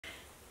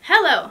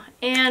Hello,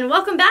 and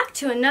welcome back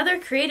to another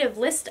creative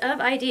list of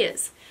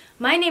ideas.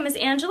 My name is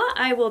Angela,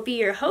 I will be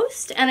your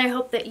host, and I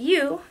hope that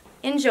you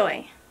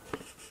enjoy.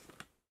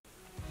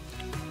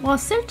 While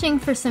searching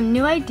for some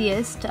new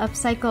ideas to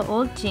upcycle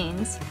old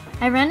jeans,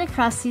 I ran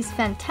across these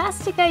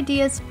fantastic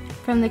ideas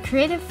from the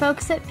creative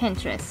folks at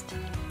Pinterest.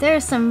 There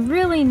are some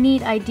really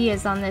neat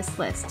ideas on this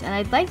list, and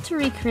I'd like to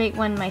recreate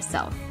one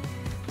myself.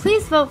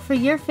 Please vote for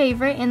your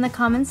favorite in the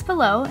comments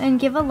below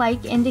and give a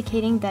like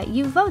indicating that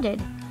you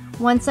voted.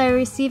 Once I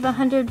receive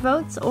 100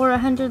 votes or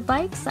 100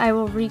 likes, I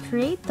will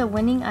recreate the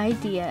winning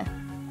idea.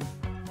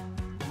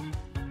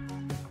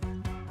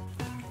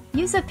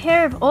 Use a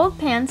pair of old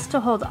pants to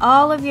hold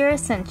all of your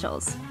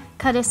essentials.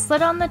 Cut a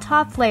slit on the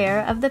top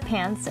layer of the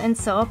pants and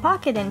sew a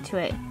pocket into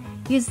it.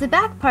 Use the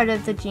back part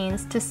of the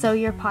jeans to sew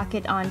your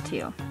pocket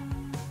onto.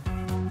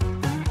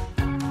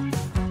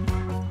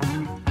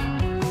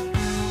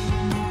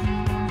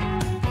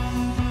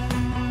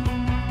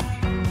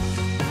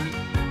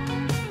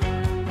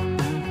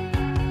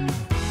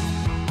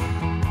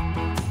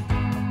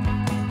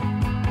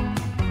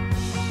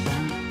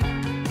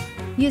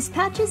 Use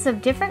patches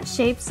of different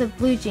shapes of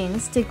blue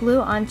jeans to glue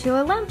onto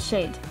a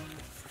lampshade.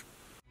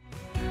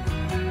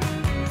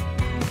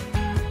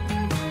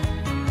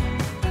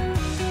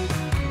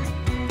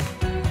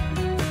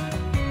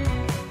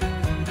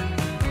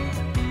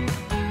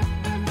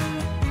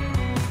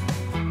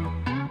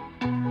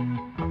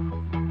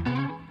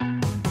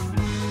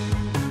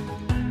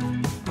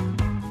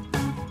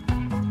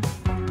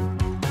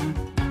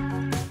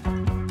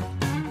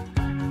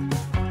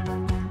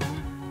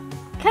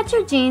 Cut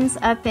your jeans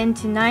up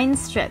into 9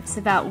 strips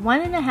about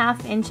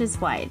 1.5 inches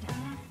wide.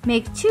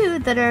 Make 2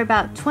 that are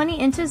about 20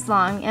 inches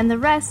long and the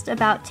rest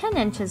about 10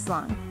 inches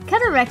long.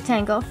 Cut a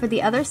rectangle for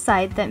the other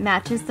side that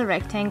matches the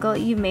rectangle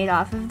you made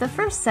off of the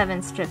first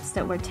 7 strips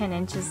that were 10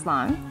 inches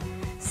long.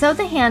 Sew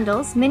the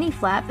handles, mini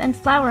flap, and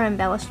flower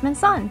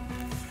embellishments on.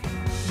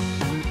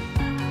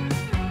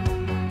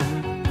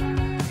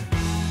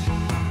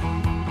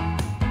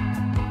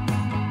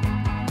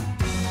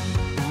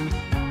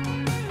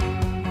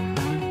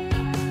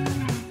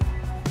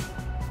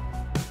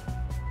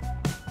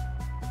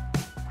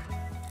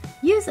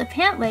 Use a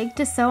pant leg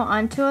to sew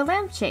onto a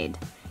lampshade.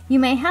 You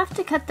may have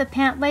to cut the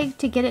pant leg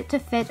to get it to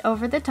fit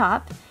over the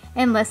top,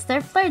 unless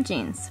they're flare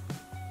jeans.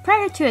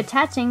 Prior to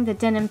attaching the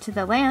denim to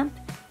the lamp,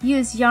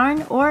 use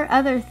yarn or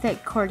other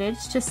thick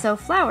cordage to sew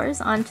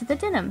flowers onto the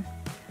denim.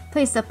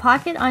 Place a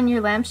pocket on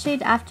your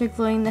lampshade after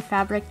gluing the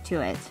fabric to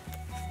it.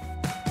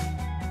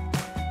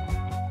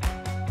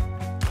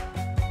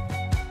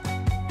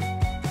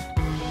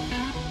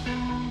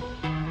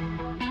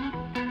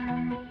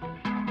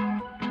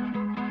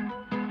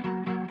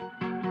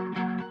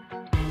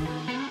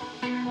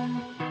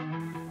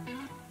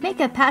 Make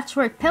a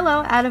patchwork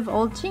pillow out of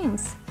old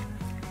jeans.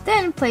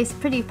 Then place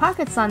pretty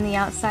pockets on the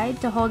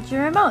outside to hold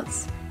your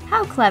remotes.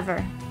 How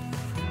clever!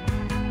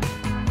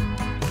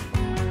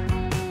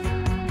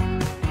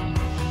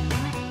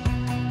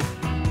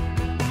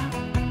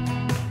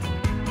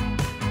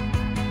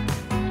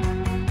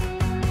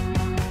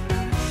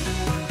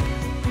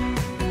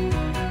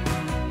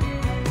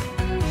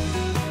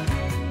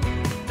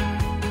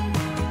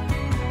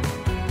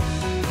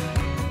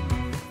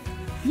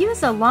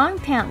 Use a long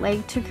pant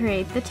leg to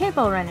create the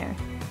table runner.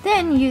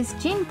 Then use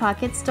jean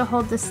pockets to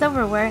hold the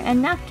silverware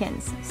and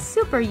napkins.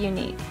 Super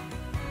unique!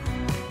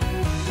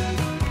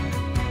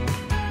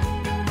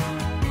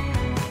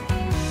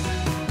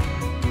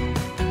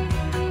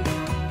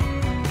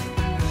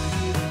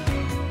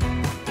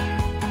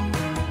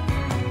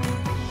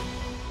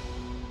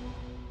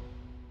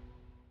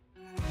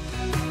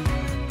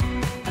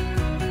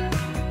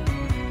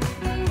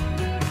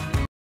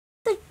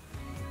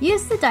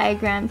 Use the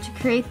diagram to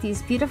create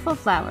these beautiful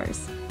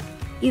flowers.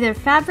 Either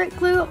fabric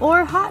glue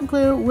or hot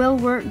glue will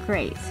work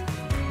great.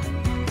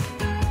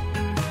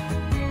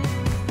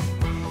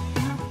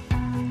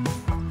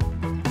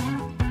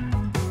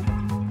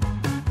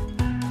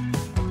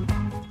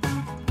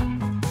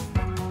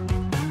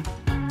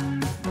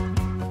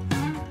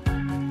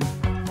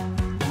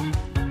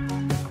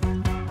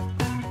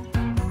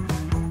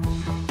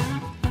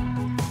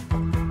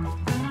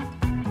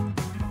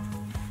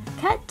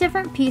 Cut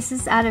different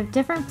pieces out of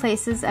different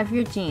places of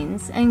your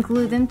jeans and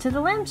glue them to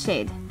the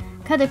lampshade.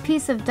 Cut a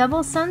piece of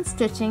double sewn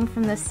stitching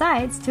from the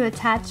sides to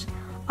attach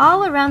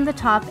all around the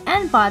top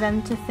and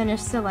bottom to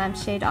finish the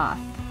lampshade off.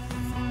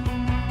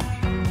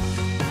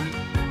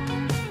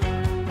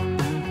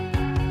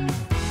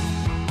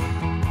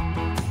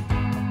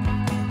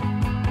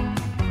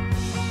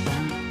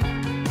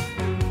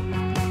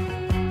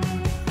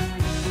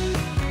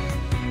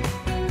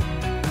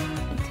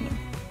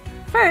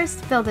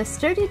 First, build a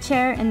sturdy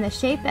chair in the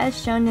shape as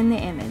shown in the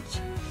image.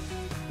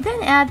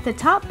 Then add the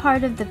top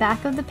part of the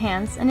back of the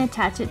pants and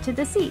attach it to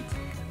the seat.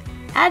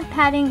 Add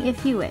padding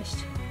if you wish.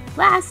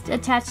 Last,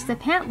 attach the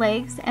pant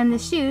legs and the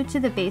shoe to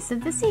the base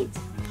of the seat.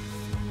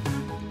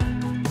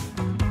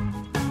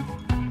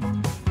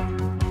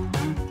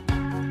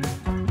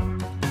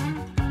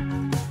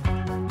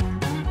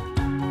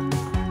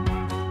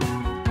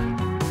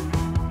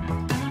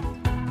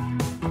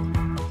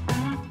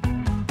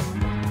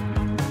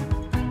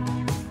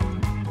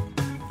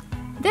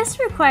 This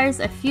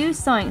requires a few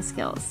sewing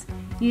skills.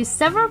 Use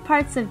several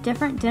parts of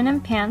different denim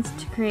pants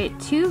to create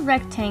 2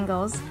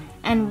 rectangles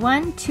and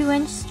 1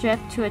 2-inch strip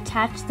to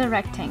attach the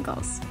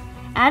rectangles.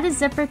 Add a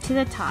zipper to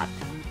the top.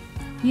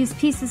 Use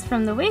pieces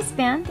from the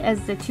waistband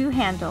as the 2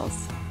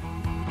 handles.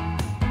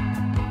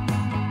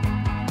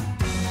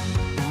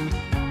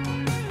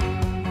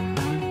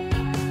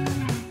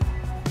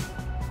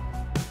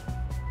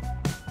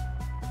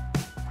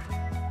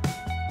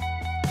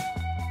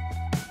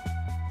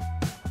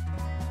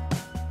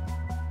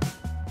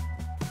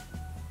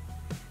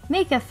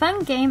 Make a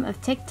fun game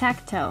of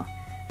tic-tac-toe.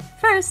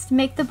 First,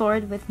 make the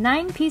board with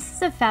 9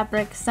 pieces of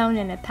fabric sewn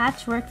in a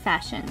patchwork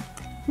fashion.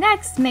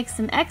 Next, make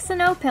some X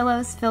and O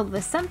pillows filled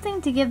with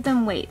something to give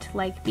them weight,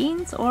 like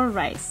beans or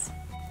rice.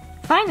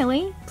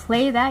 Finally,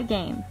 play that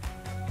game.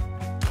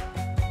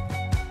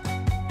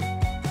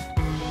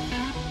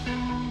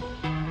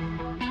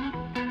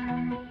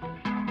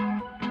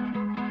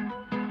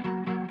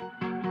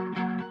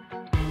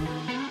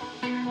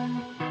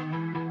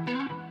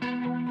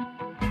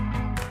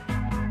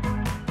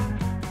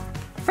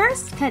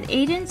 First, cut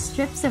 8-inch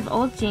strips of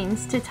old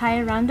jeans to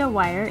tie around a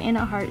wire in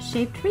a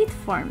heart-shaped wreath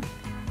form.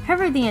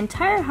 Cover the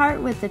entire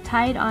heart with the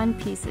tied-on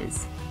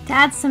pieces. To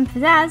add some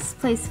pizzazz,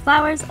 place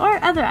flowers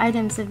or other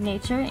items of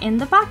nature in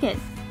the pocket.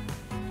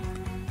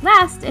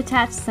 Last,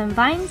 attach some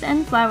vines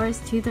and flowers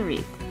to the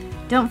wreath.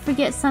 Don't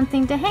forget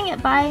something to hang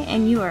it by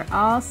and you are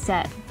all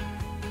set.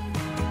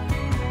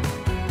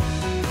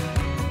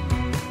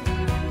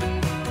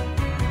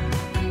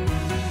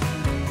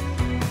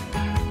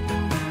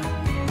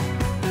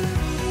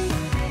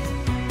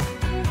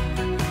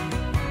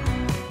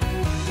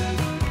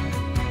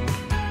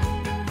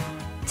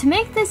 To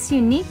make this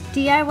unique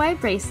DIY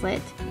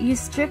bracelet,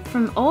 use strip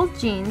from old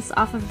jeans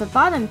off of the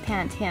bottom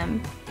pant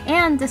hem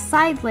and the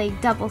side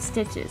leg double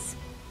stitches.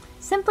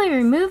 Simply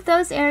remove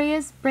those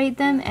areas, braid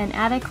them, and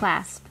add a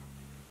clasp.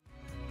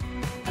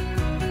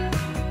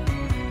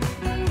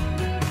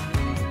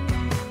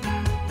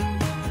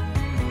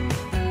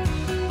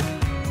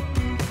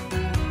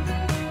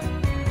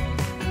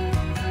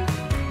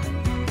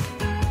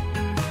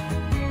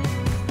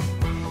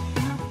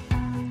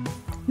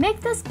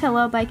 Make this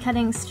pillow by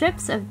cutting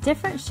strips of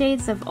different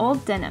shades of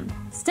old denim.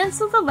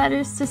 Stencil the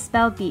letters to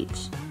spell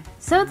beach.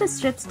 Sew the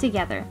strips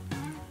together.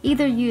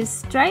 Either use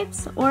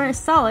stripes or a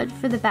solid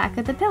for the back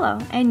of the pillow,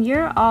 and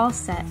you're all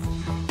set.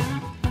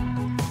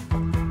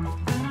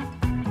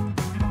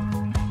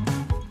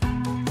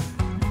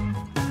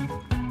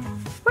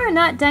 We're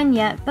not done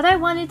yet, but I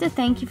wanted to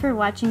thank you for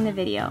watching the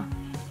video.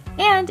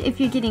 And if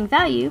you're getting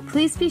value,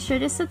 please be sure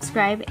to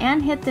subscribe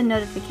and hit the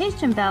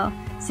notification bell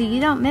so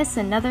you don't miss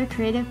another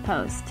creative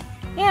post.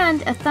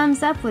 And a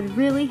thumbs up would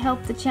really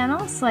help the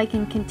channel so I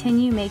can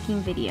continue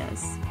making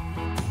videos.